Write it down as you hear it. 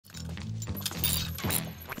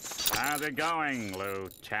How's it going,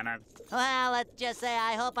 Lieutenant? Well, let's just say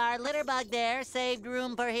I hope our litter bug there saved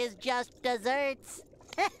room for his just desserts.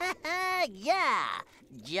 Yeah,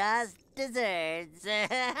 just desserts.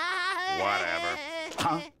 Whatever.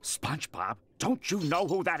 Huh? SpongeBob, don't you know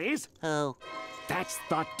who that is? Who? That's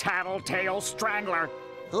the Tattletale Strangler.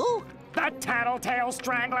 Who? The Tattletale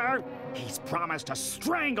Strangler! He's promised to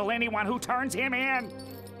strangle anyone who turns him in.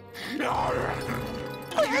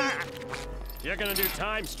 You're gonna do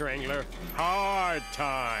time, Strangler. Hard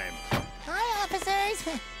time. Hi,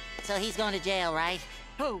 officers. So he's going to jail, right?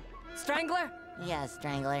 Who? Strangler? Yeah,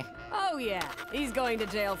 Strangler. Oh, yeah. He's going to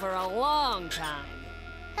jail for a long time.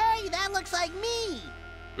 Hey, that looks like me.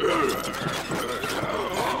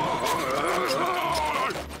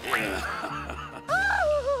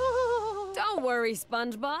 Don't worry,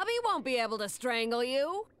 SpongeBob. He won't be able to strangle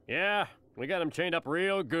you. Yeah, we got him chained up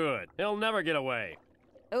real good. He'll never get away.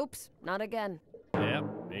 Oops, not again. Yep,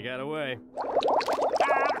 he got away.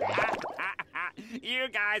 You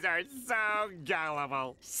guys are so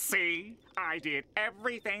gullible. See? I did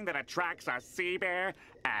everything that attracts a sea bear,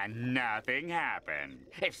 and nothing happened.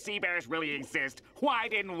 If sea bears really exist, why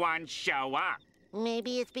didn't one show up?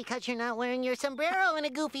 Maybe it's because you're not wearing your sombrero in a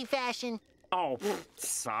goofy fashion. Oh,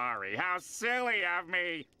 sorry. How silly of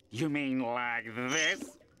me. You mean like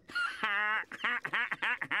this?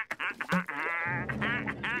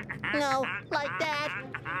 No, like that.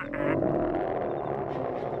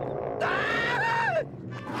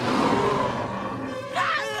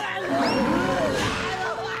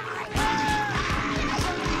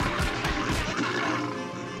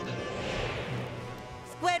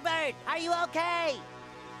 Squidward, are you okay?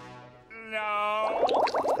 No.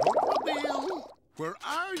 Bill, where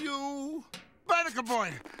are you? Barnacle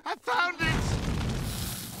Boy, I found it!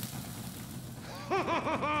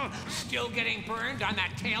 Still getting burned on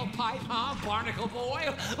that tailpipe, huh, Barnacle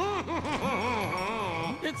Boy?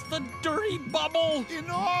 It's the dirty bubble in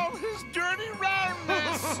all his dirty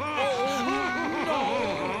roundness!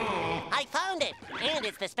 I found it, and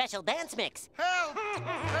it's the special dance mix. Help!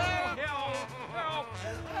 Help!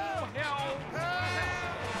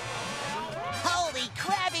 Holy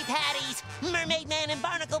Krabby Patties! Mermaid Man and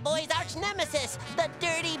Barnacle Boy's arch nemesis, the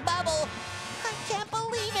Dirty Bubble. I can't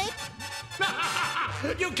believe it.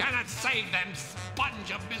 You cannot save them,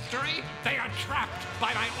 sponge of mystery. They are trapped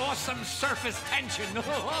by my awesome surface tension.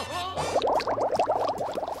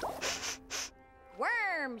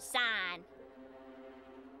 Worm sign.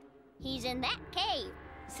 He's in that cave.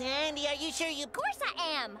 Sandy, are you sure you... Of course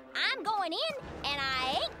I am. I'm going in, and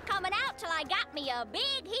I ain't coming out till I got me a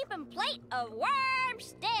big heaping plate of worm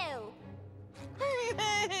stew.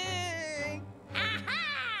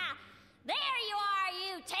 Aha! There you are,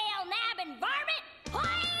 you tail-nabbing varmint!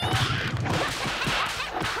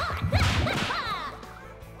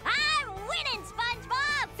 I'm winning,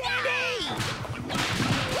 SpongeBob! Sandy!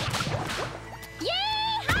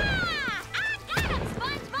 Yee-haw! I got him,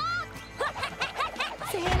 SpongeBob!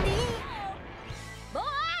 Sandy?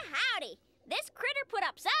 Boy, howdy. This critter put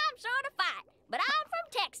up some sort of fight, but I'm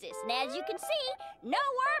from Texas, and as you can see, no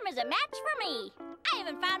worm is a match for me. I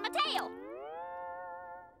even found my tail.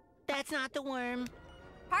 That's not the worm.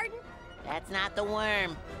 Pardon? That's not the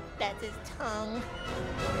worm. That's his tongue.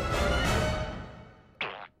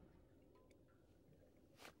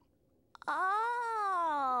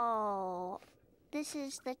 Oh, this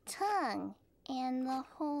is the tongue, and the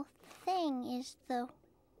whole thing is the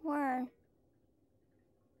worm.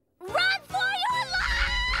 Run for your life!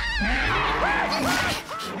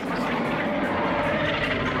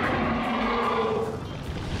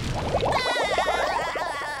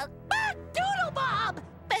 DoodleBob!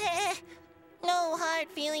 No hard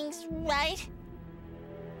feelings, right?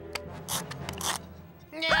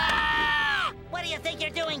 What do you think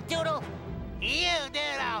you're doing, Doodle? You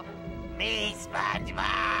Doodle, me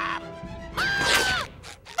SpongeBob.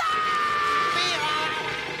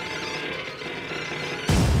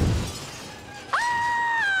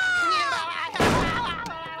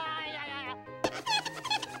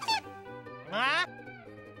 Huh?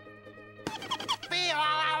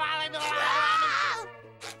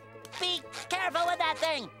 Be careful with that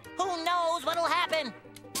thing. Who knows what'll happen?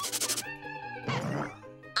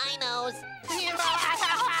 I knows.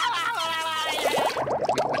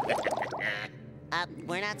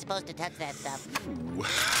 We're not supposed to touch that stuff.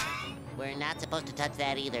 We're not supposed to touch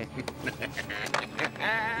that either.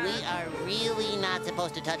 We are really not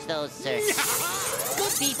supposed to touch those, sir.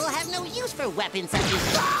 Good people have no use for weapons such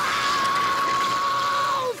as...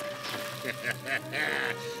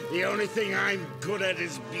 The only thing I'm good at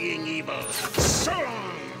is being evil. So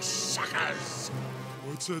long, suckers!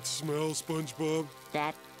 What's that smell, SpongeBob?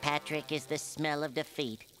 That Patrick, is the smell of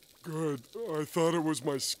defeat. Good. I thought it was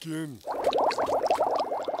my skin.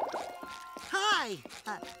 Hi,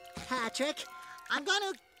 Patrick. I'm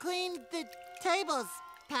gonna clean the tables,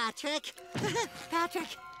 Patrick.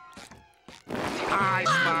 Patrick. Hi,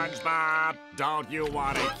 SpongeBob. Don't you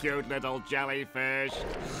want a cute little jellyfish?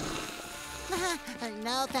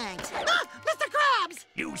 No, thanks. Mr. Krabs!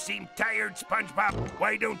 You seem tired, SpongeBob.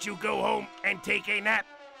 Why don't you go home and take a nap?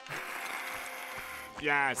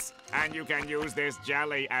 Yes, and you can use this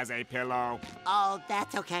jelly as a pillow. Oh,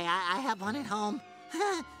 that's okay. I have one at home.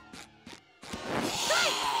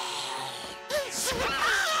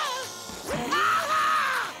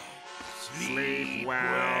 Sleep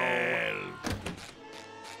well.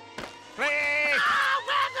 Sleep!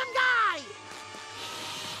 Random guy!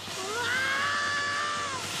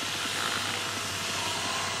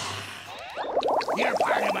 You're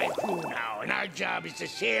part of my crew now, and our job is to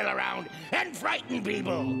sail around and frighten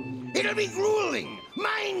people. It'll be grueling,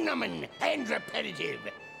 mind-numbing, and repetitive.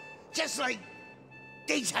 Just like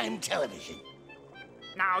daytime television.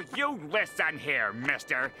 Now you listen here,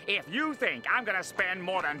 mister. If you think I'm gonna spend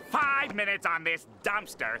more than 5 minutes on this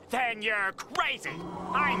dumpster, then you're crazy.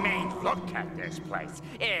 I mean, look at this place.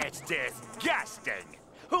 It's disgusting.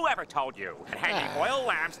 Whoever told you that hanging oil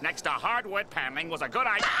lamps next to hardwood paneling was a good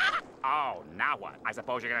idea? Oh, now what? I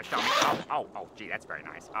suppose you're gonna show me. Oh, gee, that's very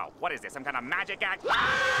nice. Oh, what is this? Some kind of magic act?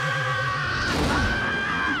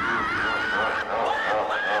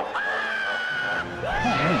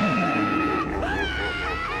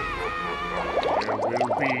 There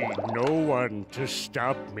will be no one to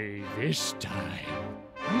stop me this time.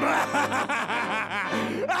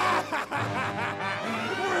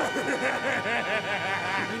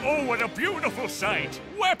 Oh, what a beautiful sight!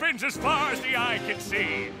 Weapons as far as the eye can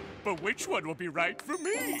see. But which one will be right for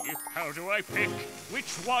me? How do I pick?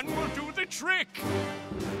 Which one will do the trick?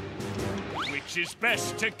 Which is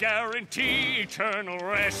best to guarantee eternal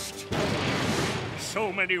rest?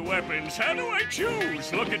 So many weapons, how do I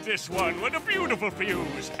choose? Look at this one, what a beautiful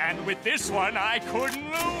fuse. And with this one, I couldn't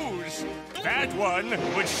lose. That one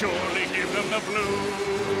would surely give them the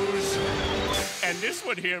blues. And this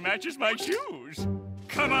one here matches my shoes.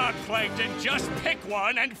 Come on, Plankton, just pick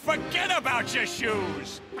one and forget about your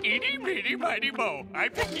shoes. Eeny, meeny, miny, mo. I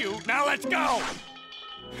pick you, now let's go.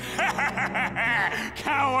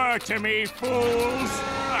 Cower to me, fools!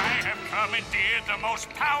 I have commandeered the most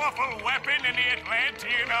powerful weapon in the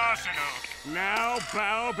Atlantean arsenal. Now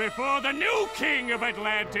bow before the new king of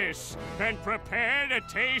Atlantis and prepare to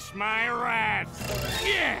taste my wrath.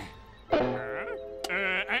 Yeah!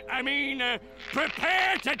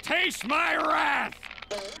 Prepare to taste my wrath!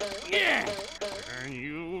 Yeah!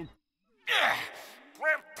 You...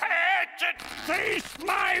 Prepare to taste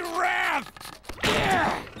my wrath!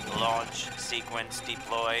 Yeah! Launch sequence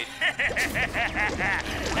deployed.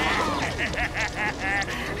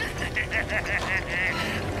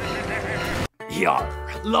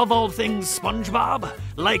 Yar! Love all things SpongeBob?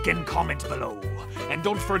 Like and comment below. And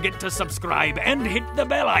don't forget to subscribe and hit the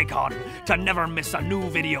bell icon to never miss a new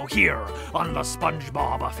video here on the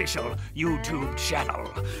SpongeBob Official YouTube Channel.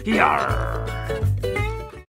 Yar!